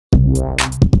Hello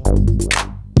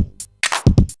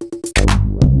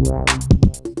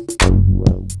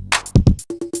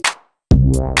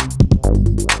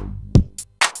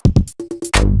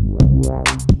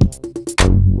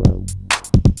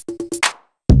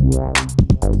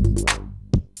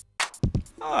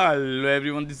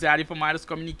everyone, this is Ari from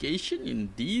Communication. In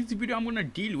this video I'm gonna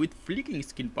deal with flicking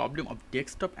screen problem of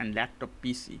desktop and laptop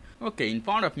PC. Okay, in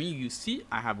front of me you see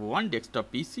I have one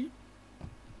desktop PC.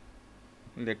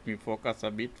 Let me focus a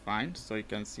bit, fine, so you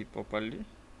can see properly.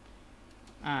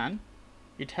 And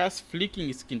it has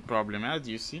flicking screen problem, as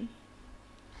you see.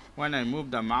 When I move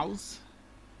the mouse,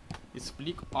 it's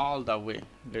flick all the way.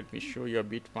 Let me show you a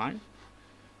bit, fine.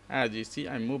 As you see,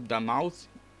 I move the mouse,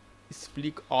 it's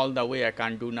flick all the way. I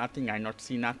can't do nothing, I not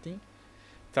see nothing.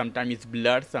 Sometimes it's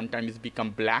blurred, sometimes it's become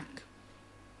black.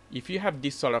 If you have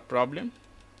this sort of problem,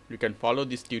 you can follow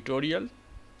this tutorial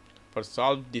for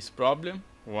solve this problem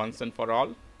once and for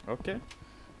all. Okay,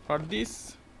 for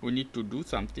this we need to do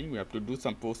something. We have to do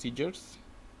some procedures.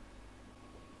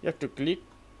 You have to click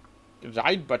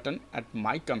right button at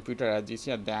my computer, as you see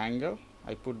at the angle.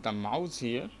 I put the mouse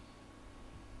here.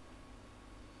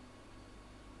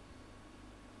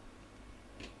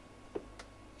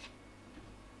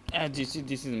 As you see,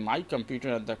 this is my computer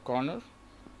at the corner.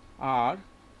 Or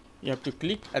you have to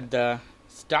click at the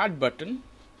start button.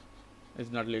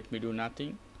 It's not let me do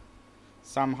nothing.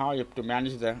 Somehow you have to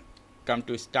manage the come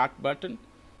to start button.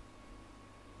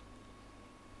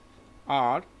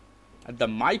 Or at the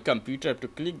my computer, you have to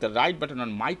click the right button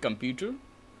on my computer. You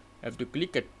have to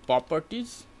click at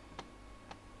properties.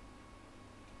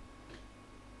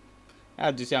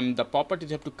 As you see, the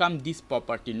properties, you have to come this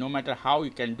property. No matter how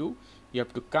you can do, you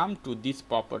have to come to these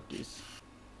properties.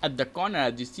 At the corner,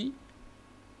 as you see,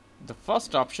 the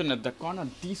first option at the corner,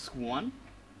 this one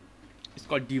is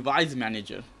called device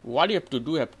manager. What you have to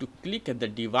do, you have to click at the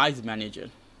device manager.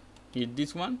 Hit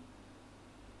this one.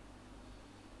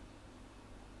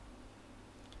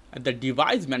 At the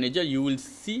device manager, you will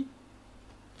see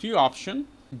few options.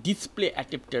 Display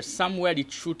adapter, somewhere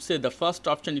it should say the first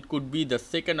option, it could be the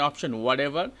second option,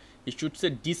 whatever. It should say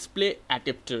display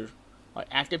adapter or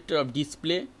adapter of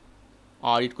display,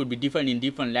 or it could be different in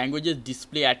different languages.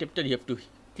 Display adapter, you have to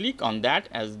click on that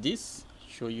as this.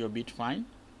 Show you a bit, fine.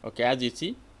 Okay, as you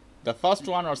see, the first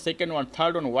one or second one,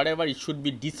 third one, whatever, it should be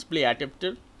display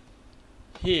adapter.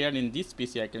 Here in this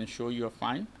PC I can show you a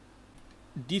fine.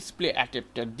 Display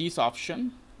adapter, this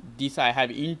option, this I have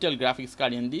Intel graphics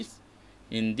card in this.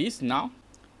 In this now,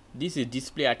 this is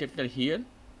display adapter here,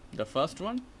 the first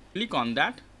one. Click on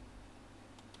that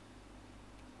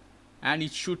and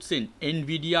it should say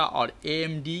NVIDIA or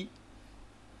AMD,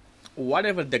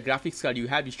 whatever the graphics card you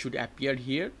have, it should appear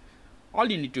here. All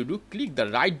you need to do, click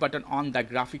the right button on the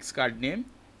graphics card name.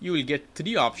 You will get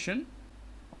three options.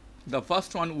 The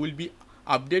first one will be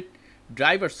update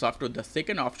driver software. The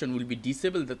second option will be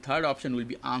disable. The third option will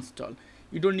be uninstall.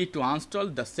 You don't need to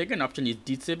uninstall. The second option is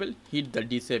disable. Hit the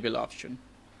disable option.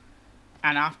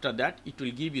 And after that, it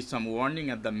will give you some warning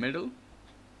at the middle.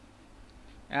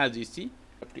 As you see, you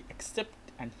have to accept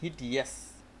and hit yes.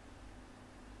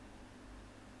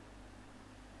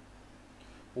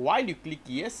 While you click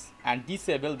yes and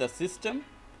disable the system,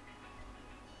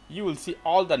 you will see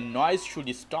all the noise should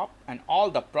stop and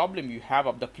all the problem you have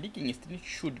of the flicking screen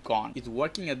should gone. It's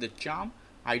working as the charm.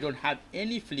 I don't have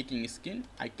any flicking screen.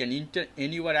 I can enter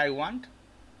anywhere I want.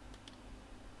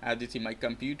 As you see my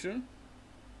computer.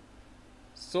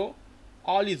 So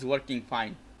all is working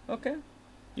fine. Okay.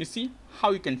 You see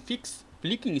how you can fix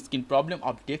flicking screen problem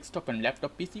of desktop and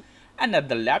laptop PC. And at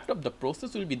the laptop, the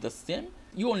process will be the same.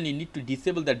 You only need to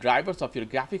disable the drivers of your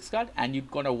graphics card and it's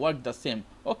gonna work the same.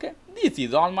 Okay, this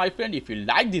is all my friend. If you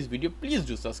like this video, please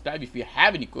do subscribe. If you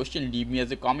have any question, leave me as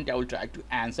a comment. I will try to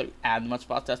answer as much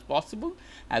fast as possible.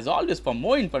 As always, for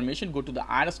more information, go to the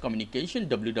Communication,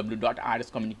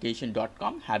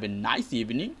 www.irscommunication.com. Have a nice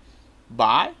evening.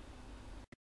 Bye.